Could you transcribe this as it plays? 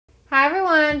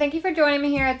everyone, thank you for joining me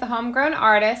here at the Homegrown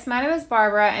Artist. My name is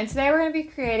Barbara, and today we're going to be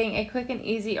creating a quick and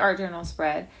easy art journal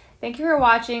spread. Thank you for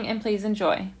watching, and please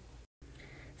enjoy.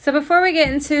 So before we get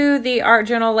into the art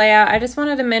journal layout, I just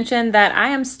wanted to mention that I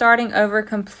am starting over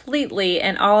completely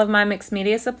in all of my mixed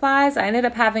media supplies. I ended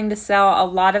up having to sell a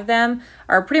lot of them,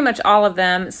 or pretty much all of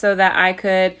them, so that I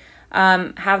could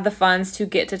have the funds to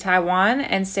get to Taiwan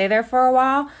and stay there for a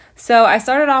while. So I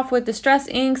started off with distress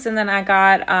inks, and then I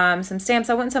got some stamps.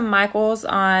 I went to Michael's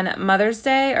on Mother's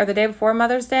Day, or the day before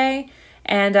Mother's Day,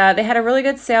 and they had a really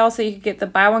good sale, so you could get the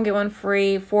buy one get one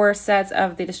free 4 sets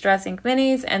of the distress ink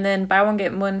minis, and then buy one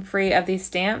get one free of these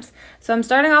stamps. So I'm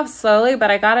starting off slowly,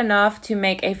 but I got enough to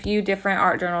make a few different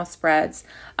art journal spreads.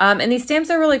 And these stamps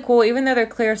are really cool, even though they're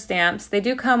clear stamps. They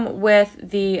do come with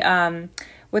the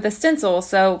with a stencil.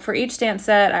 So for each stamp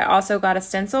set, I also got a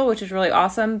stencil, which is really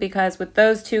awesome because with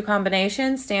those two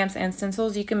combinations, stamps and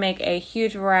stencils, you can make a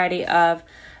huge variety of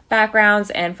backgrounds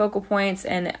and focal points,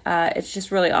 and it's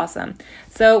just really awesome.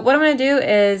 So what I'm going to do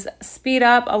is speed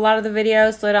up a lot of the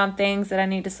videos, slow down things that I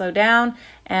need to slow down,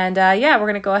 and yeah, we're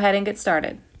going to go ahead and get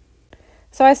started.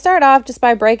 So I start off just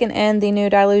by breaking in the new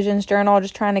Dylusions journal,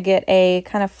 just trying to get a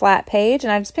kind of flat page,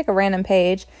 and I just pick a random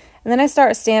page. And then I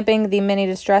start stamping the mini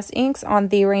distress inks on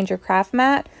the Ranger craft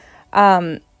mat.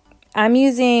 I'm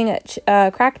using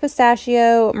cracked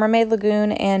pistachio, mermaid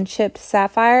lagoon, and chipped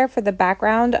sapphire for the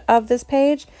background of this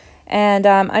page. And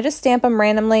I just stamp them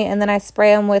randomly, and then I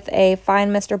spray them with a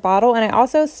fine mister bottle. And I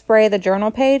also spray the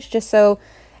journal page just so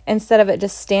instead of it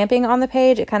just stamping on the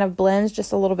page, it kind of blends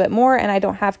just a little bit more, and I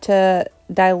don't have to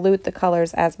dilute the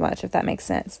colors as much, if that makes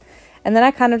sense. And then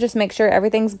I kind of just make sure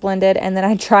everything's blended, and then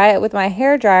I dry it with my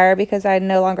hair dryer because I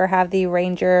no longer have the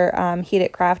Ranger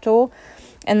heated craft tool.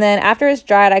 And then after it's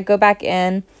dried, I go back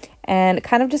in and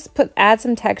kind of just add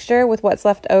some texture with what's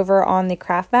left over on the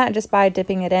craft mat just by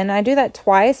dipping it in. I do that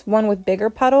twice, one with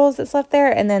bigger puddles that's left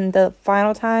there, and then the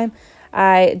final time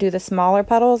I do the smaller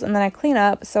puddles, and then I clean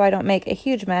up so I don't make a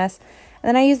huge mess. And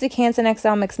then I use the Canson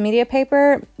XL mixed media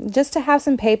paper just to have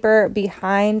some paper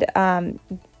behind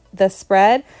the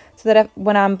spread, so that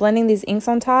when I'm blending these inks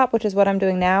on top, which is what I'm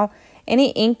doing now,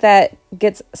 any ink that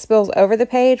spills over the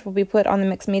page will be put on the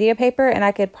mixed media paper, and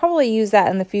I could probably use that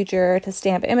in the future to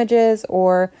stamp images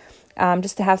or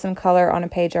just to have some color on a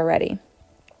page already.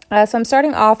 So I'm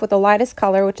starting off with the lightest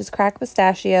color, which is cracked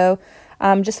pistachio,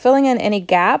 just filling in any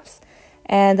gaps,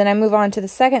 and then I move on to the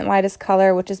second lightest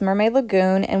color, which is mermaid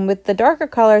lagoon. And with the darker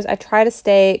colors, I try to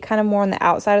stay kind of more on the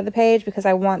outside of the page because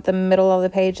I want the middle of the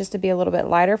page just to be a little bit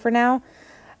lighter for now.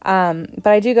 But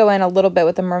I do go in a little bit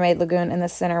with the mermaid lagoon in the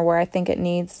center where I think it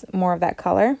needs more of that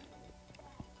color.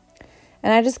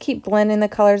 And I just keep blending the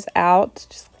colors out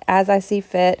just as I see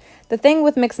fit. The thing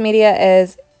with mixed media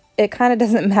is it kind of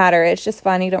doesn't matter. It's just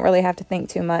fun. You don't really have to think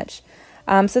too much.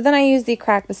 So then I use the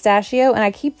cracked pistachio, and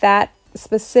I keep that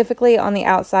specifically on the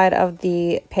outside of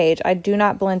the page. I do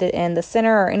not blend it in the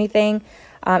center or anything.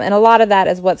 And a lot of that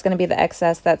is what's going to be the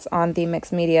excess that's on the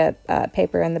mixed media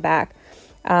paper in the back.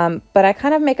 But I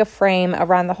kind of make a frame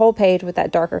around the whole page with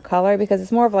that darker color because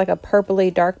it's more of like a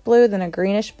purpley dark blue than a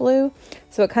greenish blue.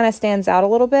 So it kind of stands out a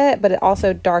little bit, but it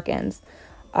also darkens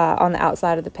on the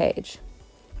outside of the page.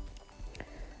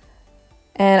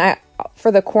 And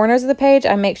for the corners of the page,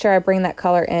 I make sure I bring that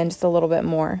color in just a little bit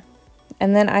more.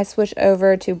 And then I switch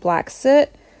over to black soot,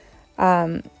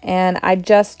 and I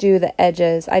just do the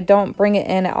edges. I don't bring it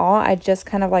in at all. I just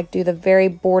kind of like do the very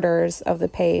borders of the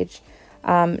page.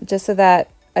 Just so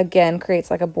that, again, creates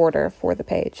like a border for the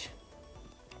page.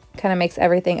 Kind of makes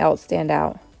everything else stand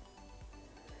out.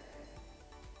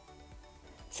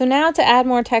 So now to add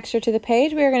more texture to the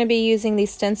page, we are going to be using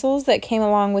these stencils that came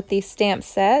along with these stamp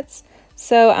sets.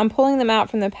 So I'm pulling them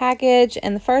out from the package,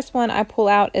 and the first one I pull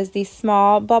out is the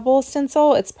small bubble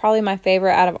stencil. It's probably my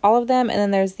favorite out of all of them. And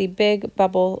then there's the big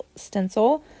bubble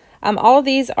stencil. All of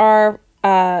these are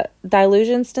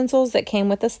Dylusion stencils that came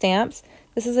with the stamps.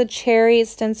 This is a cherry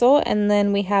stencil, and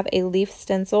then we have a leaf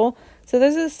stencil. So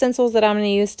those are the stencils that I'm going to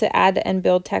use to add and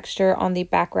build texture on the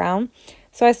background.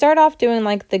 So I start off doing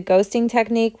like the ghosting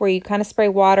technique where you kind of spray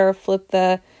water, flip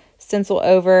the stencil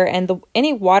over, and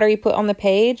any water you put on the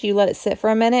page, you let it sit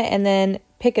for a minute and then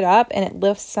pick it up and it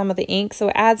lifts some of the ink. So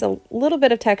it adds a little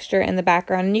bit of texture in the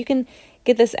background, and you can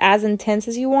get this as intense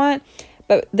as you want.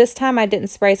 But this time I didn't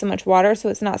spray so much water, so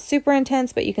it's not super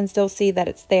intense, but you can still see that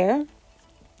it's there.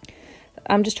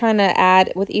 I'm just trying to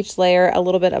add with each layer a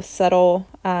little bit of subtle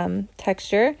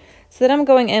texture. So then I'm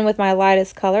going in with my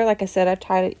lightest color. Like I said, I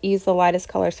try to use the lightest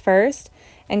colors first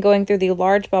and going through the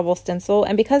large bubble stencil.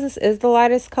 And because this is the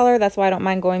lightest color, that's why I don't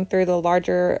mind going through the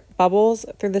larger bubbles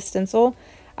through the stencil,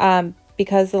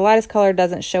 because the lightest color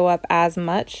doesn't show up as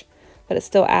much. but it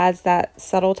still adds that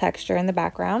subtle texture in the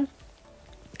background.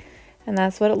 And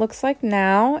that's what it looks like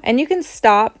now. And you can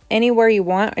stop anywhere you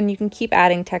want, and you can keep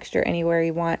adding texture anywhere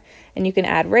you want. And you can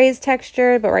add raised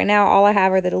texture, but right now all I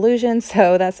have are the dylusions,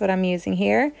 so that's what I'm using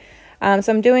here.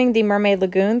 So I'm doing the Mermaid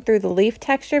Lagoon through the leaf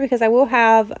texture because I will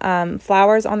have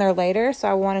flowers on there later, so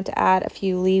I wanted to add a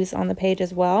few leaves on the page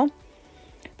as well.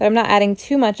 But I'm not adding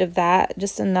too much of that,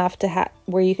 just enough to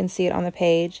where you can see it on the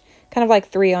page, kind of like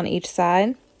 3 on each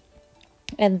side.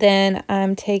 And then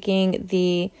I'm taking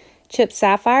the Chipped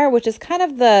Sapphire, which is kind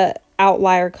of the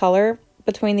outlier color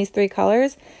between these 3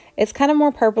 colors. It's kind of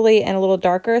more purpley and a little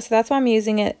darker, so that's why I'm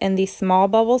using it in the small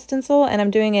bubble stencil, and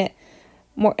I'm doing it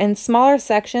more in smaller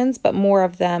sections, but more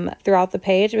of them throughout the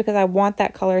page because I want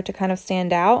that color to kind of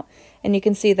stand out. And you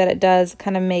can see that it does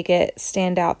kind of make it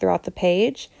stand out throughout the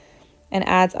page and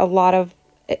adds a lot of,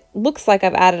 it looks like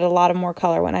I've added a lot of more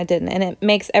color when I didn't, and it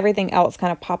makes everything else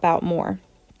kind of pop out more.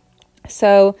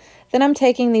 So then I'm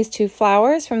taking these 2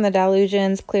 flowers from the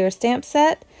Dylusions clear stamp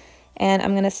set, and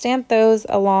I'm going to stamp those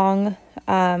along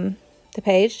the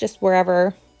page, just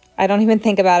wherever. I don't even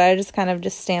think about it, I just kind of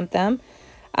just stamp them.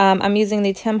 I'm using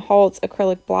the Tim Holtz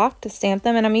acrylic block to stamp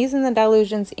them, and I'm using the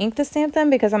Dylusions ink to stamp them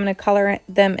because I'm going to color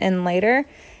them in later.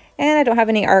 And I don't have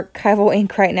any archival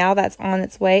ink right now, that's on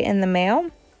its way in the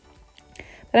mail.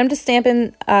 But I'm just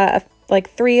stamping like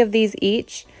 3 of these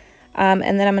each, and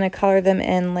then I'm going to color them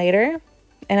in later.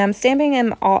 And I'm stamping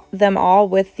them all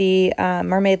with the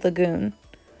Mermaid Lagoon.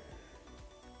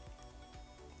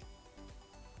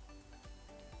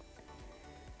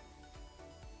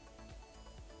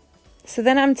 So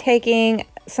then I'm taking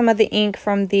some of the ink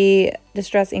from the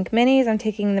Distress Ink Minis. I'm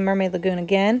taking the Mermaid Lagoon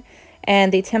again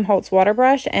and the Tim Holtz water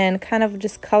brush and kind of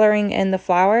just coloring in the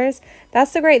flowers.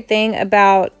 That's the great thing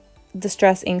about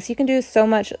Distress inks. You can do so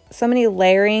many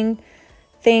layering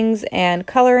things and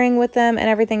coloring with them and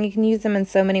everything. You can use them in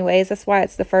so many ways. That's why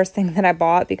it's the first thing that I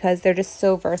bought, because they're just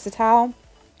so versatile.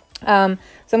 So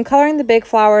I'm coloring the big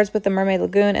flowers with the Mermaid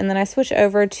Lagoon, and then I switch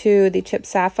over to the Chipped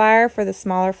Sapphire for the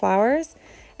smaller flowers.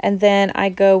 And then I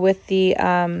go with the,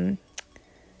 no,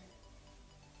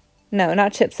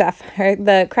 not Chipped Sapphire,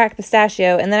 the Cracked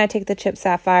Pistachio. And then I take the Chipped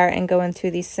Sapphire and go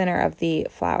into the center of the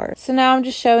flower. So now I'm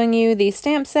just showing you the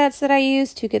stamp sets that I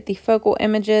use to get the focal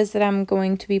images that I'm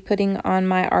going to be putting on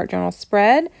my art journal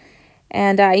spread.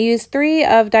 And I used 3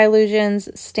 of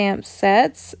Dylusions stamp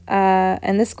sets.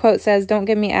 And this quote says, "Don't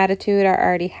give me attitude, I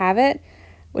already have it,"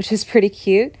 which is pretty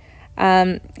cute.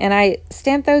 And I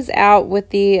stamped those out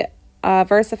with the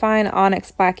VersaFine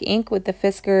Onyx Black ink with the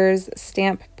Fiskars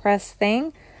stamp press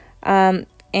thing.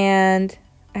 And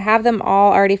I have them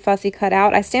all already fussy cut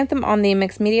out. I stamped them on the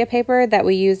mixed media paper that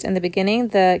we used in the beginning,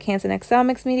 the Canson XL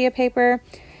mixed media paper.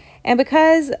 And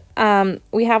because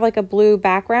we have like a blue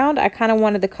background, I kind of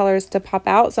wanted the colors to pop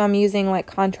out, so I'm using like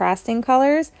contrasting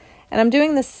colors. And I'm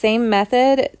doing the same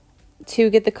method to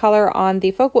get the color on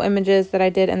the focal images that I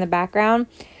did in the background.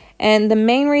 And the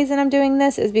main reason I'm doing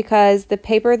this is because the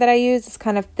paper that I use is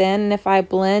kind of thin, and if I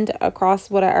blend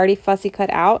across what I already fussy cut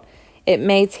out, it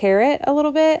may tear it a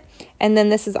little bit. And then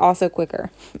this is also quicker,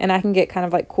 and I can get kind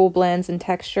of like cool blends and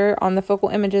texture on the focal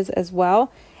images as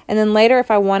well. And then later,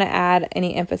 if I want to add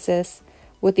any emphasis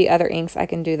with the other inks, I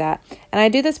can do that. And I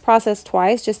do this process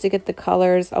twice just to get the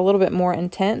colors a little bit more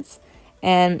intense.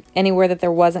 And anywhere that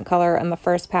there wasn't color on the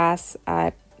first pass,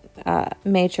 I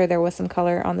made sure there was some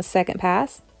color on the second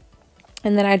pass.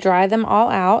 And then I dry them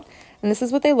all out, and this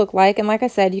is what they look like. And like I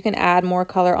said, you can add more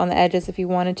color on the edges if you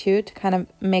wanted to kind of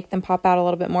make them pop out a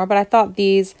little bit more. But I thought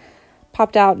these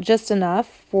popped out just enough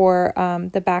for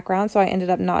the background, so I ended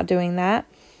up not doing that.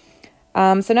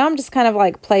 So now I'm just kind of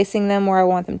like placing them where I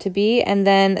want them to be, and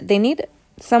then they need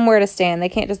somewhere to stand. They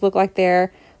can't just look like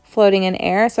they're floating in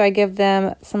air, so I give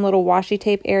them some little washi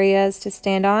tape areas to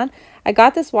stand on. I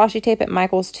got this washi tape at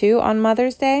Michael's too on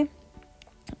Mother's Day.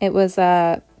 It was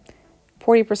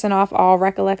 40% off all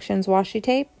Recollections washi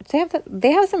tape.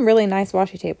 They have some really nice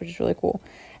washi tape, which is really cool.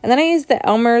 And then I used the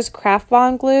Elmer's Craft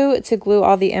Bond glue to glue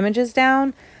all the images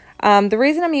down. The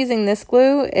reason I'm using this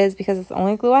glue is because it's the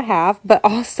only glue I have, but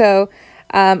also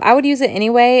I would use it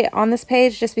anyway on this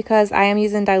page just because I am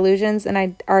using Dylusions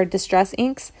and are Distress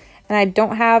inks, and I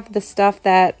don't have the stuff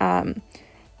that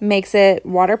makes it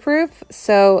waterproof.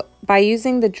 So by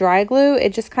using the dry glue,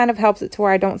 it just kind of helps it to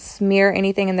where I don't smear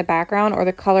anything in the background or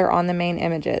the color on the main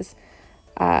images.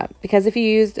 Because if you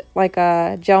used like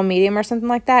a gel medium or something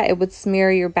like that, it would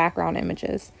smear your background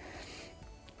images.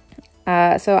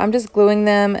 So I'm just gluing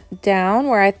them down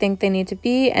where I think they need to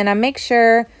be, and I make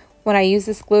sure when I use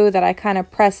this glue that I kind of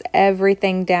press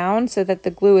everything down so that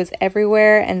the glue is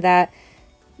everywhere and that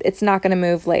it's not going to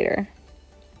move later.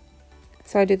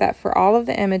 So I do that for all of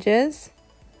the images.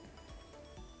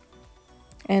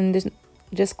 And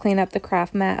just clean up the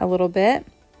craft mat a little bit.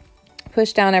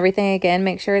 Push down everything again,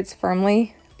 make sure it's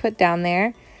firmly put down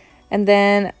there. And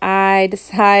then I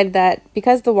decide that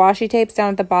because the washi tape's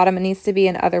down at the bottom, it needs to be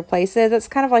in other places. It's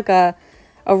kind of like a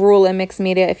rule in mixed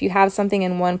media. If you have something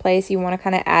in one place, you want to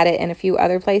kind of add it in a few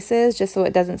other places just so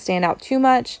it doesn't stand out too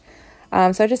much.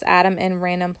 So I just add them in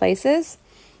random places.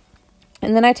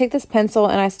 And then I take this pencil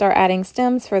and I start adding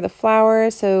stems for the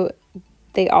flowers so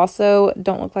they also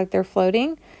don't look like they're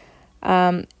floating.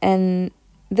 And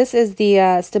this is the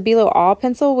Stabilo All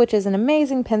pencil, which is an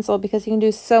amazing pencil because you can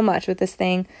do so much with this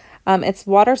thing. It's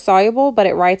water soluble, but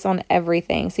it writes on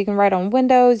everything. So you can write on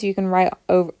windows, you can write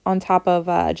on top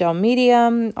of gel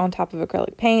medium, on top of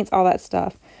acrylic paints, all that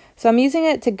stuff. So I'm using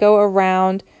it to go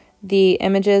around the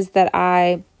images that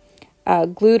I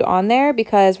glued on there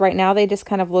because right now they just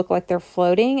kind of look like they're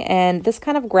floating, and this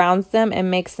kind of grounds them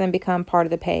and makes them become part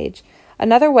of the page.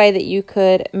 Another way that you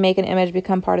could make an image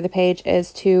become part of the page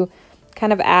is to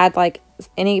kind of add like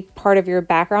any part of your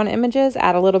background images,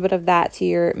 add a little bit of that to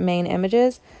your main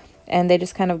images, and they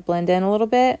just kind of blend in a little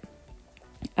bit.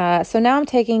 So now I'm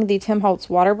taking the Tim Holtz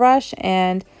water brush,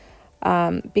 and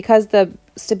because the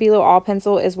Stabilo All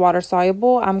pencil is water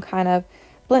soluble, I'm kind of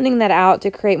blending that out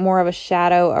to create more of a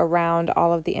shadow around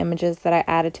all of the images that I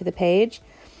added to the page.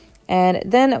 And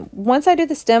then once I do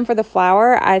the stem for the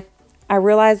flower, I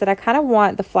realize that I kind of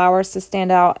want the flowers to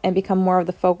stand out and become more of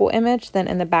the focal image than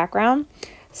in the background.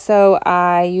 So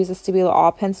I use a Stabilo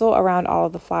All pencil around all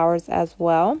of the flowers as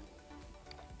well.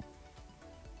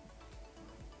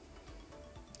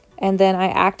 And then I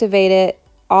activated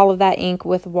all of that ink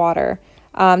with water.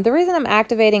 The reason I'm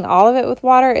activating all of it with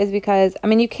water is because, I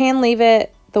mean, you can leave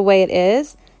it the way it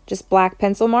is, just black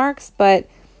pencil marks, but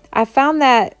I found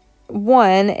that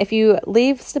one, if you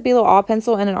leave Stabilo All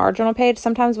pencil in an art journal page,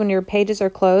 sometimes when your pages are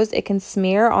closed, it can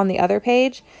smear on the other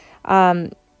page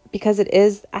because it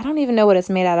is, I don't even know what it's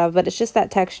made out of, but it's just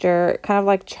that texture, kind of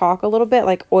like chalk a little bit,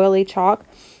 like oily chalk,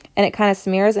 and it kind of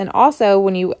smears. And also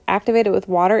when you activate it with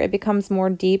water, it becomes more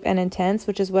deep and intense,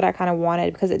 which is what I kind of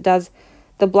wanted because it does,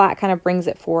 the black kind of brings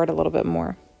it forward a little bit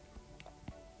more.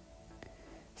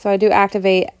 So I do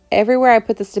activate, everywhere I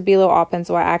put the Stabilo All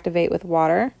pencil, I activate with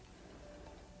water.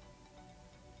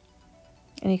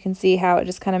 And you can see how it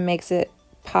just kind of makes it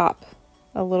pop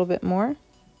a little bit more.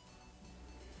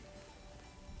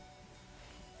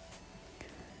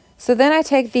 So then I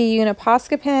take the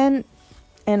Uniposca pen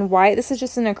in white. This is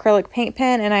just an acrylic paint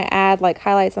pen, and I add like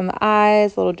highlights on the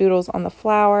eyes, little doodles on the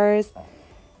flowers.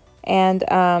 And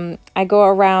I go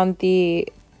around the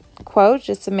quote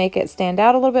just to make it stand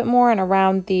out a little bit more, and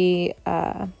around the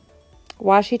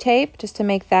washi tape just to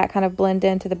make that kind of blend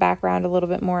into the background a little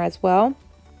bit more as well.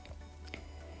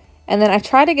 And then I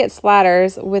try to get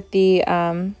splatters with the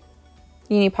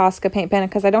Uniposca paint pen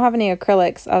because I don't have any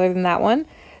acrylics other than that one.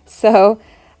 So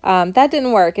that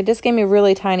didn't work. It just gave me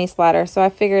really tiny splatter. So I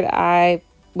figured I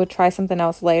would try something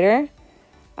else later.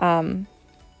 So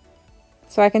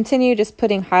I continue just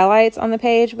putting highlights on the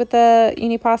page with the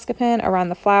Uniposca pen around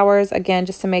the flowers, again,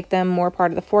 just to make them more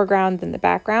part of the foreground than the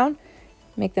background,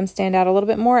 make them stand out a little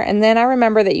bit more. And then I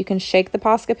remember that you can shake the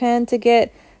Posca pen to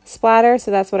get splatter, so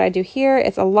that's what I do here.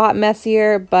 It's a lot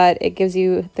messier, but it gives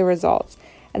you the results.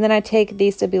 And then I take the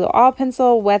Stabilo All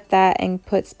pencil, wet that, and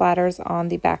put splatters on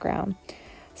the background.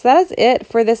 So that is it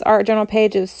for this art journal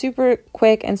page. It was super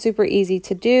quick and super easy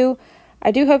to do. I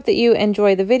do hope that you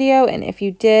enjoyed the video, and if you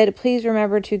did, please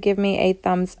remember to give me a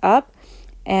thumbs up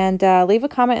and leave a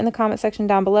comment in the comment section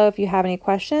down below if you have any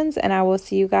questions, and I will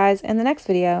see you guys in the next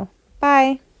video.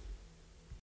 Bye!